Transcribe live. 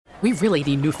We really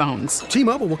need new phones.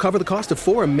 T-Mobile will cover the cost of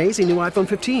 4 amazing new iPhone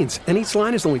 15s, and each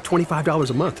line is only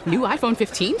 $25 a month. New iPhone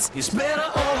 15s? It's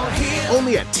better over here.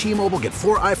 Only at T-Mobile, get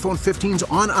 4 iPhone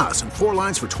 15s on us and 4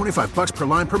 lines for $25 per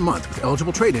line per month with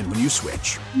eligible trade-in when you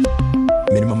switch.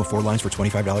 Minimum of 4 lines for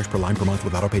 $25 per line per month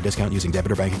with autopay discount using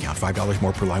debit or bank account. $5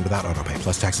 more per line without autopay,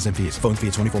 plus taxes and fees. Phone fee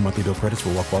at 24 monthly bill credits for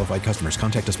well-qualified customers.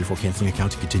 Contact us before canceling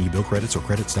account to continue bill credits or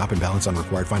credit stop and balance on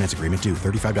required finance agreement due.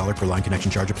 $35 per line connection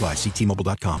charge applies. See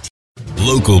T-Mobile.com.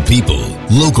 Local people,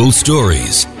 local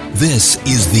stories. This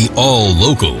is the All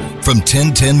Local from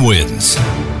 1010 Wins.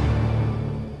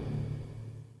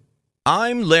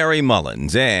 I'm Larry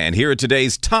Mullins, and here are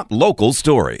today's top local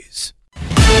stories.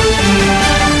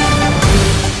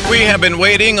 We have been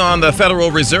waiting on the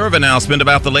Federal Reserve announcement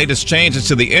about the latest changes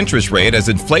to the interest rate as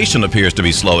inflation appears to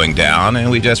be slowing down, and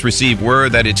we just received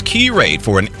word that its key rate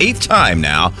for an 8th time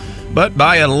now, but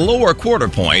by a lower quarter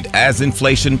point as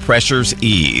inflation pressures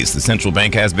ease. The central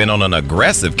bank has been on an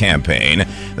aggressive campaign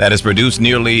that has produced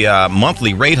nearly a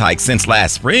monthly rate hike since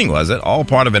last spring, was it? All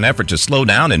part of an effort to slow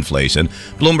down inflation.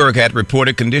 Bloomberg had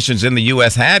reported conditions in the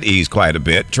U.S. had eased quite a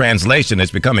bit. Translation,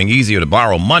 it's becoming easier to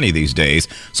borrow money these days,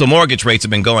 so mortgage rates have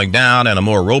been going down, and a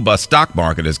more robust stock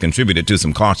market has contributed to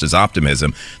some cautious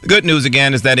optimism. The good news,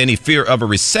 again, is that any fear of a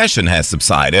recession has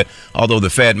subsided, although the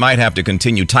Fed might have to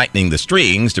continue tightening the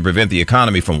strings to prevent the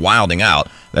economy from wilding out,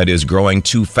 that is, growing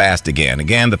too fast again.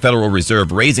 Again, the Federal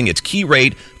Reserve raising its key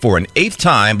rate for an 8th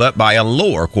time, but by a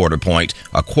lower quarter point,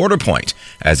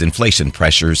 as inflation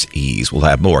pressures ease. We'll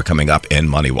have more coming up in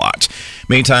Money Watch.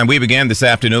 Meantime, we began this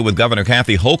afternoon with Governor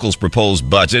Kathy Hochul's proposed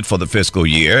budget for the fiscal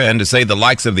year, and to say the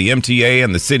likes of the MTA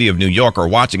and the city of New York are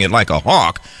watching it like a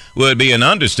hawk would be an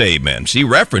understatement. She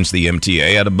referenced the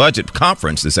MTA at a budget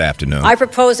conference this afternoon. I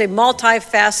propose a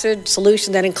multifaceted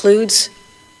solution that includes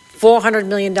 $400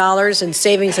 million in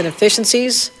savings and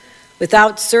efficiencies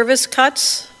without service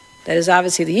cuts. That is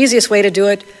obviously the easiest way to do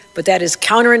it, but that is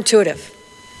counterintuitive.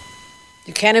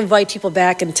 You can't invite people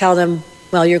back and tell them,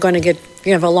 well, you're going to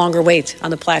have a longer wait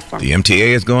on the platform. The MTA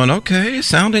is going, okay,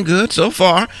 sounding good so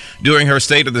far. During her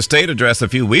State of the State address a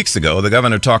few weeks ago, the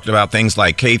governor talked about things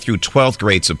like K through 12th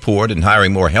grade support and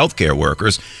hiring more healthcare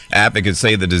workers. Advocates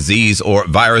say the disease or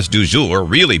virus du jour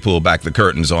really pulled back the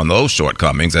curtains on those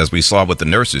shortcomings, as we saw with the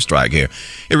nurses' strike here.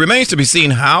 It remains to be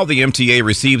seen how the MTA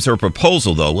receives her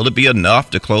proposal, though. Will it be enough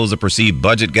to close a perceived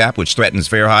budget gap which threatens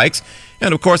fare hikes?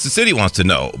 And, of course, the city wants to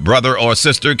know, brother or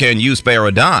sister, can you spare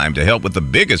a dime to help with the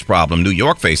biggest problem New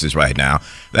York faces right now?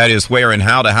 That is where and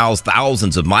how to house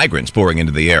thousands of migrants pouring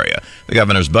into the area. The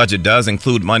governor's budget does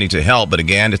include money to help, but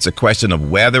again, it's a question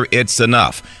of whether it's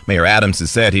enough. Mayor Adams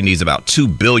has said he needs about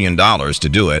 $2 billion to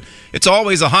do it. It's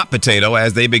always a hot potato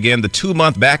as they begin the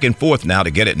 2-month back and forth now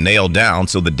to get it nailed down,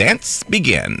 so the dance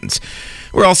begins.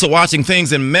 We're also watching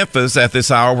things in Memphis at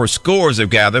this hour where scores have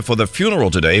gathered for the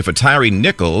funeral today for Tyree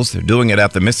Nichols. They're doing it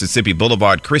at the Mississippi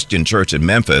Boulevard Christian Church in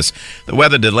Memphis. The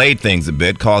weather delayed things a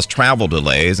bit, caused travel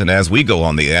delays, and as we go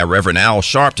on the air, Reverend Al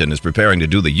Sharpton is preparing to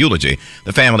do the eulogy.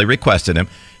 The family requested him,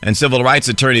 and civil rights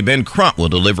attorney Ben Crump will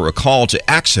deliver a call to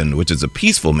action, which is a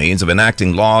peaceful means of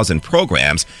enacting laws and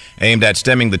programs aimed at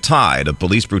stemming the tide of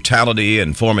police brutality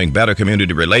and forming better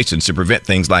community relations to prevent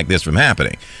things like this from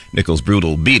happening. Nichols'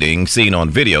 brutal beating, seen on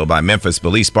video by Memphis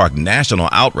police, sparked national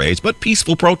outrage, but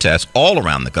peaceful protests all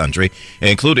around the country,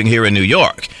 including here in New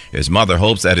York. His mother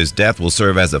hopes that his death will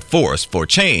serve as a force for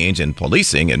change in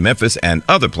policing in Memphis and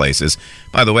other places.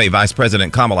 By the way, Vice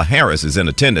President Kamala Harris is in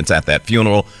attendance at that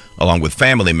funeral, along with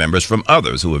family members from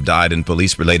others who have died in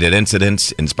police-related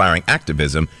incidents inspiring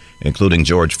activism, including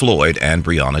George Floyd and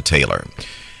Breonna Taylor.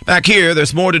 Back here,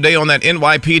 there's more today on that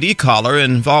NYPD collar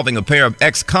involving a pair of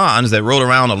ex-cons that rode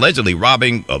around allegedly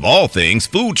robbing, of all things,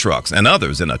 food trucks and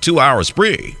others in a 2-hour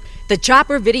spree. The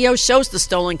chopper video shows the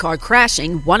stolen car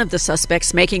crashing, one of the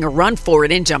suspects making a run for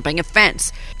it and jumping a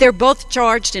fence. They're both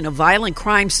charged in a violent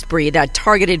crime spree that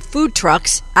targeted food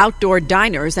trucks, outdoor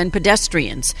diners, and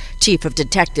pedestrians. Chief of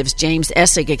Detectives James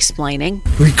Essig explaining.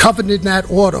 Recovered in that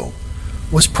auto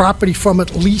was property from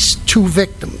at least 2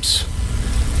 victims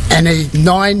and a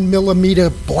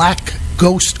 9mm black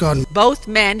ghost gun. Both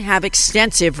men have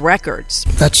extensive records.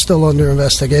 That's still under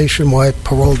investigation. Why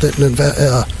parole didn't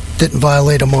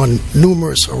violate them on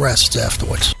numerous arrests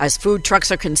afterwards. As food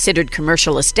trucks are considered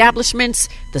commercial establishments,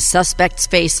 the suspects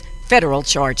face federal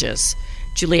charges.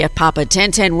 Juliet Papa,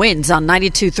 1010 Wins on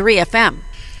 92.3 FM.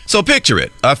 So picture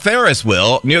it, a Ferris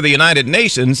wheel near the United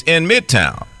Nations in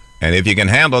Midtown. And if you can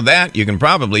handle that, you can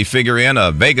probably figure in a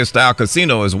Vegas-style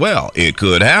casino as well. It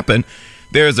could happen.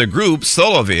 There's a group,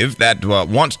 Soloviv, that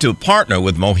wants to partner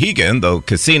with Mohegan, the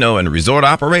casino and resort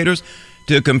operators,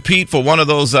 to compete for one of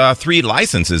those 3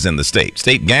 licenses in the state.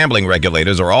 State gambling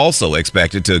regulators are also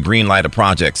expected to greenlight a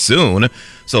project soon.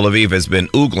 So Lviv has been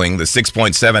oogling the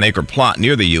 6.7-acre plot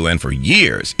near the UN for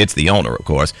years. It's the owner, of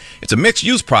course. It's a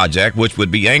mixed-use project which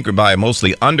would be anchored by a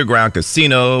mostly underground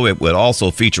casino. It would also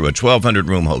feature a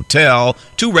 1,200-room hotel,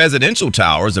 2 residential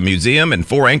towers, a museum, and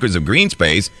 4 acres of green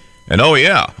space. And oh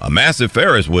yeah, a massive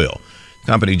Ferris wheel.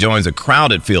 The company joins a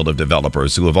crowded field of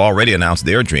developers who have already announced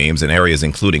their dreams in areas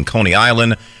including Coney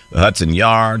Island, the Hudson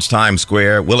Yards, Times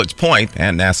Square, Willets Point,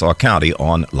 and Nassau County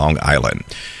on Long Island.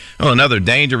 Well, another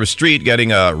dangerous street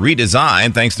getting a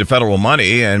redesign thanks to federal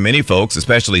money, and many folks,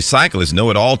 especially cyclists,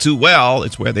 know it all too well.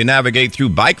 It's where they navigate through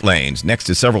bike lanes next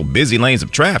to several busy lanes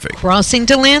of traffic. Crossing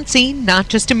Delancey, not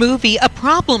just a movie, a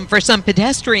problem for some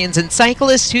pedestrians and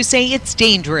cyclists who say it's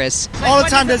dangerous. All the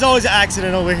time there's always an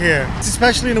accident over here,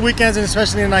 especially in the weekends and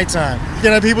especially in the nighttime. You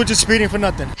know, people just speeding for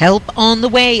nothing. Help on the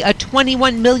way, a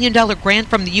 $21 million grant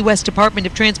from the U.S. Department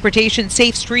of Transportation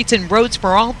Safe Streets and Roads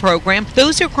for All program.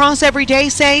 Those who cross every day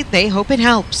say they hope it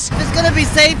helps. If it's going to be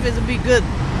safe, it'll be good.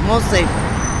 More safe.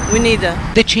 We need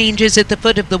that. The changes at the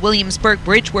foot of the Williamsburg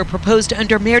Bridge were proposed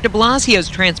under Mayor de Blasio's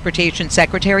Transportation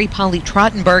Secretary, Polly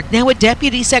Trottenberg, now a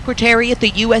Deputy Secretary at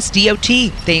the U.S. DOT.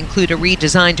 They include a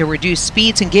redesign to reduce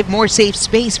speeds and give more safe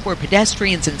space for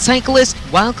pedestrians and cyclists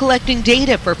while collecting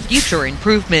data for future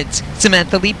improvements.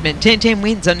 Samantha Liebman, 1010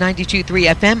 Wins on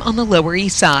 92.3 FM on the Lower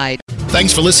East Side.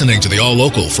 Thanks for listening to the All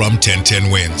Local from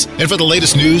 1010 Wins. And for the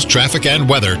latest news, traffic, and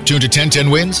weather, tune to 1010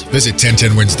 Wins, visit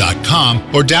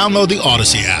 1010wins.com, or download the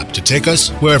Odyssey app to take us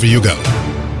wherever you go.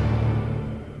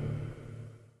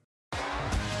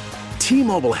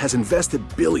 T-Mobile has invested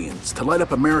billions to light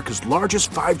up America's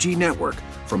largest 5G network,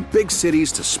 from big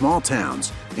cities to small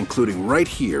towns, including right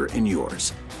here in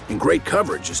yours. And great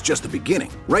coverage is just the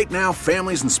beginning. Right now,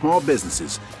 families and small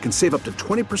businesses can save up to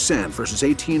 20% versus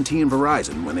AT&T and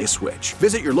Verizon when they switch.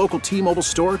 Visit your local T-Mobile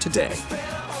store today.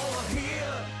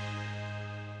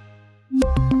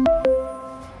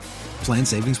 Plan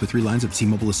savings with 3 lines of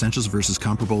T-Mobile Essentials versus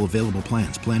comparable available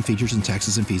plans. Plan features and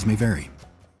taxes and fees may vary.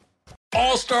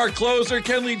 All-star closer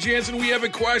Kenley Jansen, we have a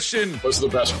question. What's the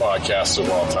best podcast of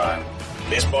all time?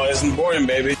 Baseball isn't boring,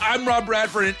 baby. I'm Rob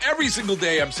Bradford, and every single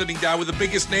day I'm sitting down with the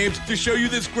biggest names to show you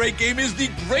this great game is the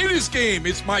greatest game.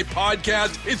 It's my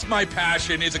podcast. It's my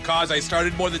passion. It's a cause I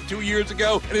started more than 2 years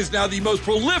ago and is now the most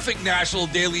prolific national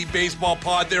daily baseball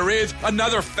pod there is.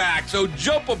 Another fact. So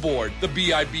jump aboard the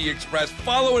BIB Express.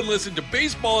 Follow and listen to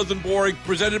Baseball Isn't Boring,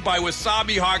 presented by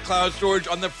Wasabi Hot Cloud Storage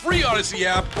on the free Odyssey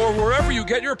app or wherever you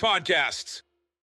get your podcasts.